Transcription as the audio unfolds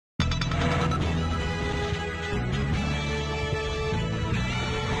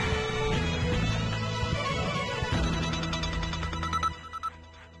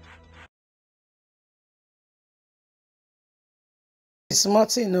It's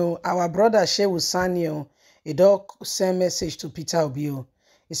Martin, our brother Shehu Sani, he don't send message to Peter Obi.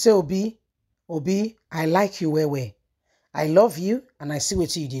 He say, Obi, I like you well. I love you and I see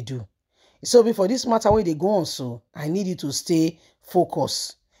what you dey do. He say, Obi, for this matter where they go on so, I need you to stay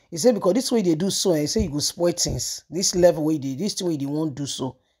focused. He say, because this way they do so, he say you go spoil things. This level where this way they won't do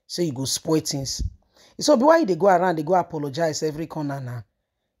so, say you go spoil things. He say, Obi, why they go around, they go apologize every corner now?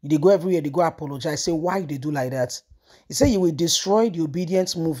 They go everywhere, they go apologize. Say, why they do like that? He said, you will destroy the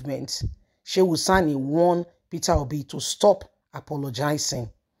Obidient movement. Shehu Sani warned Peter Obi to stop apologizing.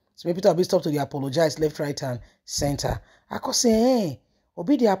 So maybe Peter Obi stop to the apologize left, right, and center. I could say, hey,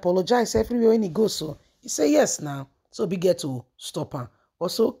 Obi they apologize everywhere when he goes. So he said, yes now. So Obi get to stop her.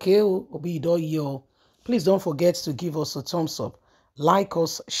 Also, okay, Obi don't yo. Please don't forget to give us a thumbs up. Like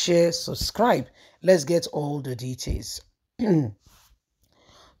us, share, subscribe. Let's get all the details.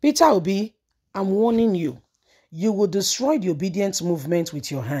 Peter Obi, I'm warning you. You will destroy the Obidient movement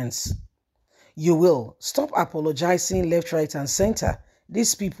with your hands. You will. Stop apologizing left, right, and center.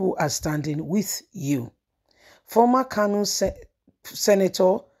 These people are standing with you. Former Kano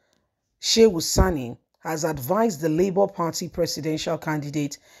Senator Shehu Sani has advised the Labour Party presidential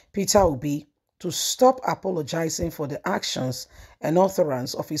candidate Peter Obi to stop apologizing for the actions and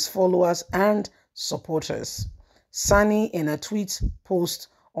utterance of his followers and supporters. Sani, in a tweet post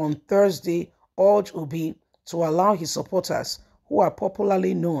on Thursday, urged Obi to allow his supporters, who are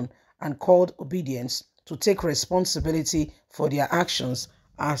popularly known and called Obidient, to take responsibility for their actions,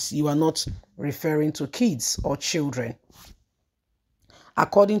 as you are not referring to kids or children.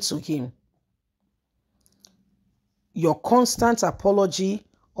 According to him, your constant apology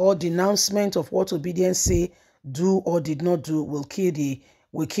or denouncement of what Obidient say, do or did not do will kill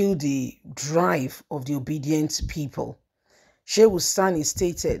the drive of the Obidient people. Shehu Sani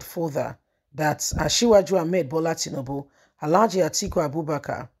stated further that Asiwaju Ahmed Bola Tinubu, Alhaji Atiku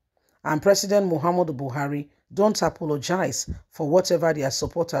Abubakar, and President Muhammadu Buhari don't apologize for whatever their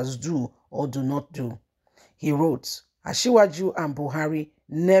supporters do or do not do. He wrote, Asiwaju and Buhari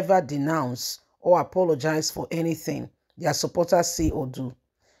never denounce or apologize for anything their supporters say or do.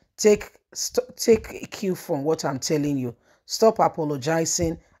 Take a cue from what I'm telling you. Stop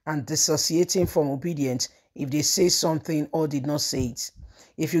apologizing and dissociating from Obidient if they say something or did not say it.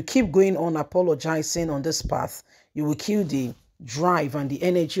 If you keep going on apologizing on this path, you will kill the drive and the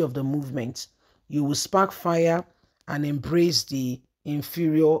energy of the movement. You will spark fire and embrace the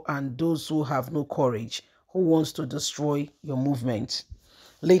inferior and those who have no courage, who wants to destroy your movement.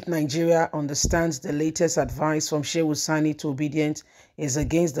 Late Nigeria understands the latest advice from Shehu Sani to Obidient is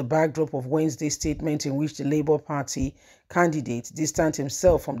against the backdrop of Wednesday's statement in which the Labour Party candidate distanced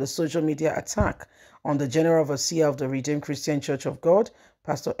himself from the social media attack on the General Overseer of the Redeemed Christian Church of God,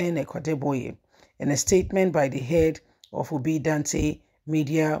 Pastor Ene Kwadeboye. In a statement by the head of Obidient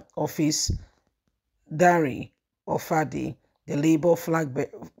Media Office, Dari Ofadi, the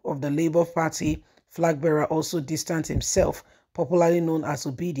Labour Party flag bearer, also distanced himself, popularly known as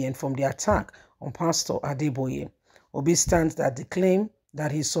Obidient, from the attack on Pastor Adeboye. Obi stands that the claim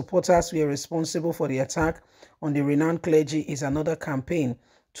that his supporters were responsible for the attack on the renowned clergy is another campaign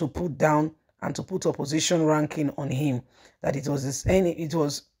to put down and to put opposition ranking on him, that it was the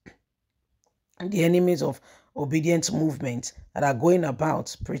enemies of Obidient movement that are going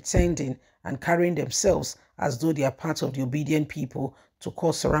about pretending and carrying themselves as though they are part of the Obidient people to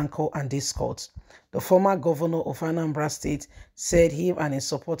cause rancor and discord. The former governor of Anambra State said him and his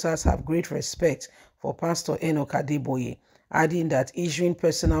supporters have great respect for Pastor Enoch Adeboye, adding that issuing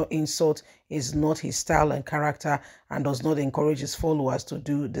personal insult is not his style and character and does not encourage his followers to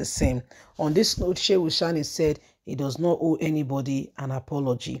do the same. On this note, Shehu Sani said he does not owe anybody an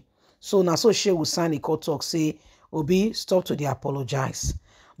apology. So now, so Shehu Sani could talk, say, Obi, stop to the apologize.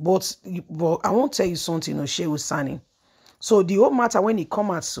 But I won't tell you something, Shehu Sani. So the whole matter when he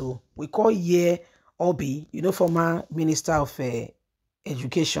come out, so we call Obi, former Minister of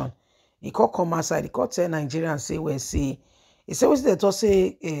Education. He called come outside, he called tell Nigerians, say, well, see, he said, what's that?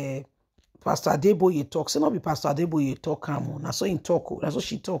 Say, Pastor Adeboye talk. Say, not be Pastor Adeboye talk, come on. That's so he talk. That's what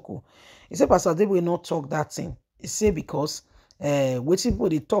she talk. He said, Pastor Adeboye not talk that thing. He say, because what people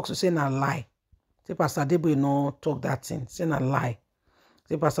they talk, so say, not lie. Say, Pastor Adeboye not talk that thing. Say, not lie.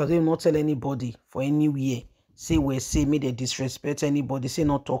 Say, Pastor Adeboye not tell anybody for anywhere. Say, we say, may they disrespect anybody. Say,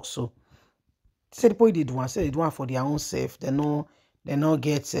 not talk so. Say, the boy they do one. Say, they do one for their own self. They not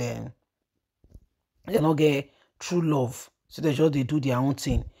get true love. So they just they do their own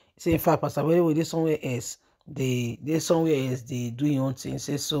thing. Say, in fact, Pastor Adeboye, they somewhere else. They do your own thing.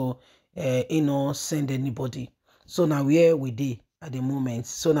 Say, so, send anybody. So now where we dey at the moment.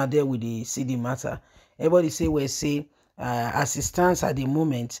 So now there we dey see the matter. Everybody say, we say, as it stands at the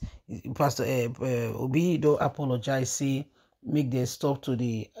moment, Pastor Obi don't apologize, say make them stop to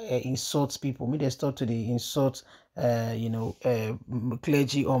the insult people, make them stop to the insult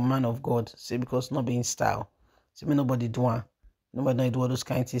clergy or man of God, say because not being style, say me nobody do one, nobody do all those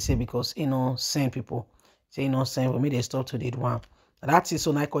kind of things, say because send people, say send, but make them stop to the one. That is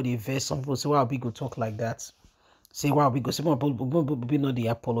so I call the verse. Some people say, why we go talk like that? Say, wow, because some people be not they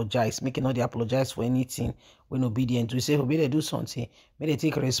apologize, making not they apologize for anything when obedient. We say, obedient do something, may they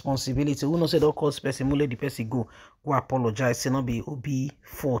take responsibility. Who knows, say, don't cause person, let the person go apologize, say, not be obe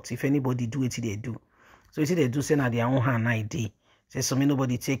fault if anybody do it, they do. So, they do say, now their own hand idea. Say, so may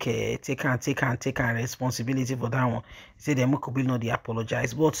nobody take responsibility for that one. Say, they could be not they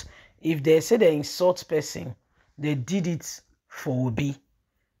apologize. But if they say they insult person, they did it for obe.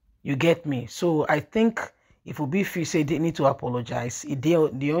 You get me? So, I think if Obi feel say they need to apologize,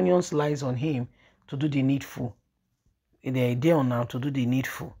 the onions lies on him to do the needful. The idea on now to do the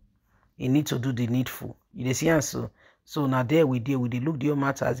needful. He need to do the needful. You see answer. So now there we look the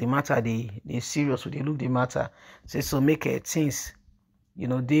matter as the matter they serious. They look the matter. Say so make things,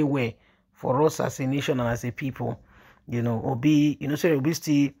 they way for us as a nation and as a people. Obi, say Obi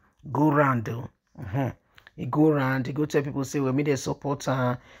still go round though. He go around, he go tell people, say, well, me they support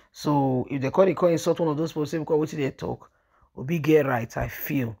her. So if they call insult one of those people, say, because what they talk, Obi get right, I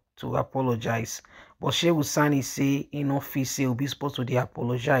feel, to apologize. But Shehu Sani say, in office, say, Obi supposed to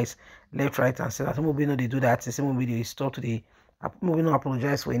apologize left, right, and center. Some Obi know they do that. Some Obi they stop to the, Obi no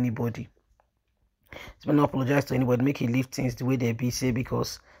apologize for anybody. Some no apologize to anybody, make it leave things the way they be, say,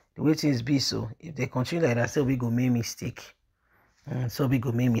 because the way things be, so if they continue like that, say, we go make mistake. So we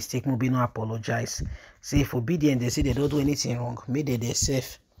go make mistake, maybe no apologize. Say if obedient, they say they don't do anything wrong, maybe they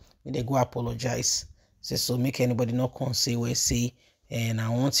safe, may they go apologize. Say so make anybody not come say where say and I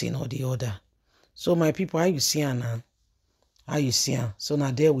want thing or the other. So my people, how you see now? How you see her? So now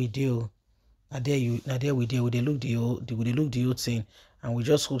there we do. Now there we do. They look the old thing, and we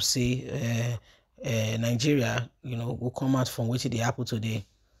just hope say Nigeria, will come out from what they happen today.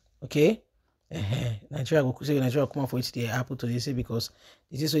 Okay? Nigeria will come out for it they happen to say because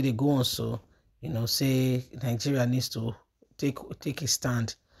this is where they go on. So say Nigeria needs to take a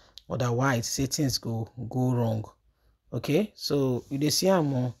stand, otherwise say things go wrong. Okay, so you see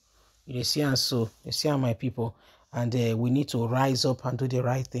more, you see and so you see my people, and we need to rise up and do the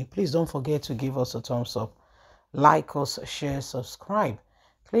right thing. Please don't forget to give us a thumbs up, like us, share, subscribe,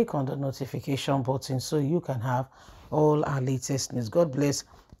 click on the notification button so you can have all our latest news. God bless.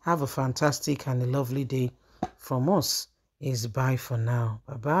 Have a fantastic and a lovely day. From us is bye for now.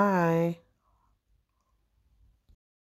 Bye-bye.